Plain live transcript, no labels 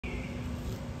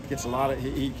gets a lot of.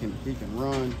 He can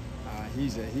run.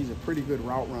 He's a pretty good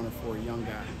route runner for a young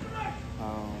guy.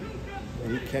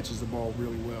 And he catches the ball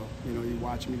really well. You know, you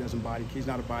watch him, he doesn't body. He's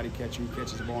not a body catcher. He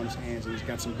catches the ball in his hands, and he's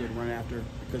got some good run after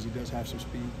because he does have some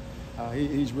speed.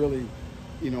 He's really,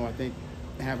 you know, I think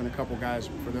having a couple guys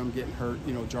for them getting hurt,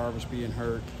 you know, Jarvis being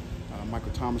hurt,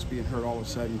 Michael Thomas being hurt all of a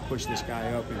sudden pushed this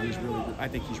guy up, and I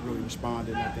think he's really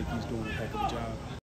responded, and I think he's doing a heck of a job.